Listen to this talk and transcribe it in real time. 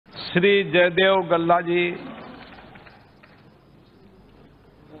Shri Jayadev Galla ji.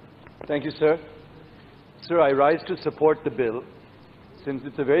 Thank you, sir. Sir, I rise to support the bill since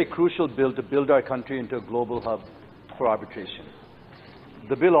it's a very crucial bill to build our country into a global hub for arbitration.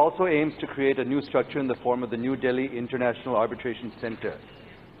 The bill also aims to create a new structure in the form of the New Delhi International Arbitration Center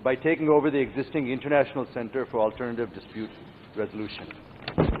by taking over the existing International Center for Alternative Dispute Resolution.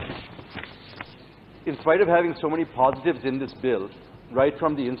 In spite of having so many positives in this bill, right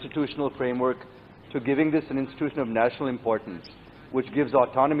from the institutional framework to giving this an institution of national importance, which gives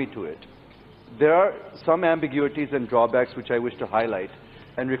autonomy to it, there are some ambiguities and drawbacks which I wish to highlight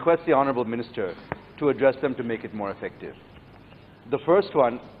and request the Honourable Minister to address them to make it more effective. The first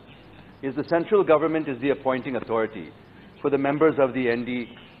one is the central government is the appointing authority for the members of the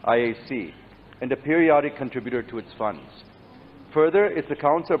NDIAC and a periodic contributor to its funds. Further, its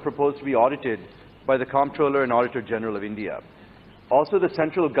accounts are proposed to be audited by the Comptroller and Auditor General of India. Also, the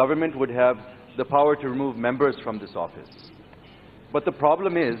central government would have the power to remove members from this office. But the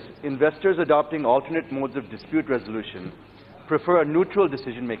problem is, investors adopting alternate modes of dispute resolution prefer a neutral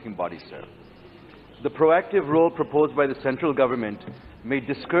decision-making body, sir. The proactive role proposed by the central government may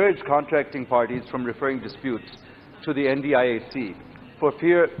discourage contracting parties from referring disputes to the NDIAC for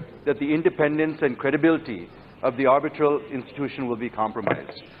fear that the independence and credibility of the arbitral institution will be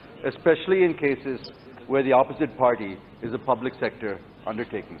compromised, especially in cases where the opposite party is a public sector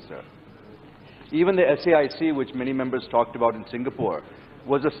undertaking, sir. Even the SAIC, which many members talked about in Singapore,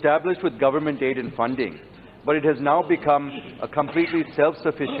 was established with government aid and funding, but it has now become a completely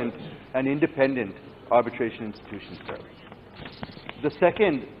self-sufficient and independent arbitration institution, sir. The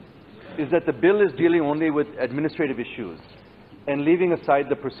second is that the bill is dealing only with administrative issues and leaving aside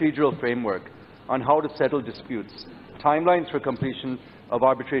the procedural framework on how to settle disputes, timelines for completion of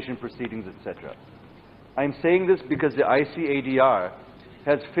arbitration proceedings, etc. I'm saying this because the ICADR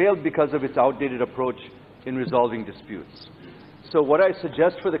has failed because of its outdated approach in resolving disputes. So what I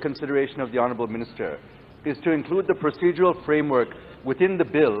suggest for the consideration of the Honourable Minister is to include the procedural framework within the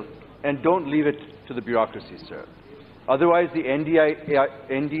bill and don't leave it to the bureaucracy, sir. Otherwise, the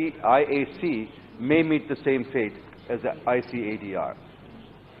NDIAC may meet the same fate as the ICADR.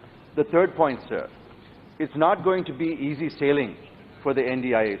 The third point, sir, it's not going to be easy sailing for the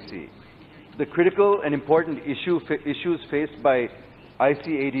NDIAC. The critical and important issues faced by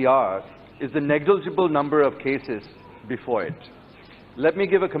ICADR is the negligible number of cases before it. Let me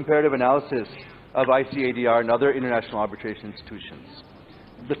give a comparative analysis of ICADR and other international arbitration institutions.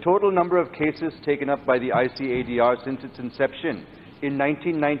 The total number of cases taken up by the ICADR since its inception in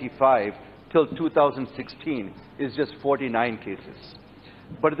 1995 till 2016 is just 49 cases.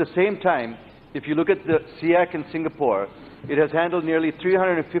 But at the same time, if you look at the SIAC in Singapore, it has handled nearly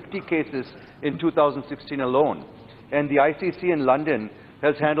 350 cases in 2016 alone, and the ICC in London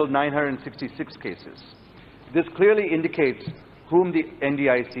has handled 966 cases. This clearly indicates whom the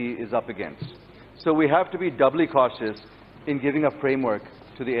NDIC is up against. So we have to be doubly cautious in giving a framework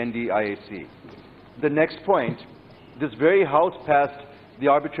to the NDIAC. The next point, this very House passed the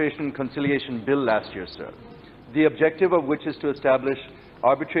Arbitration and Conciliation Bill last year, sir, the objective of which is to establish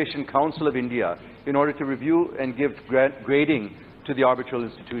Arbitration Council of India in order to review and give grading to the arbitral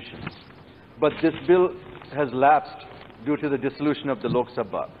institutions. But this bill has lapsed due to the dissolution of the Lok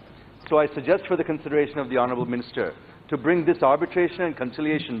Sabha. So I suggest for the consideration of the Honourable Minister to bring this Arbitration and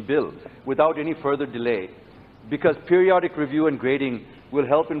Conciliation Bill without any further delay, because periodic review and grading will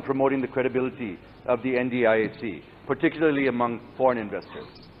help in promoting the credibility of the NDIAC, particularly among foreign investors.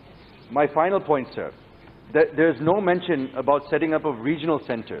 My final point, sir, that there is no mention about setting up of regional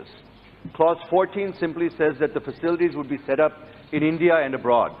centers. Clause 14 simply says that the facilities would be set up in India and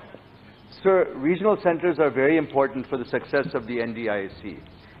abroad. Sir, regional centers are very important for the success of the NDIAC.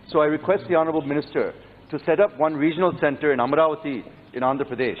 So I request the Honourable Minister to set up one regional center in Amaravati in Andhra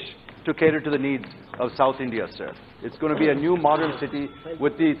Pradesh to cater to the needs of South India, sir. It's going to be a new modern city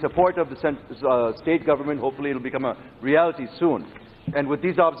with the support of the state government. Hopefully it will become a reality soon. And with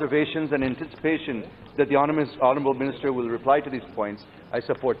these observations and anticipation that the Honourable Minister will reply to these points, I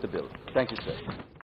support the bill. Thank you, sir.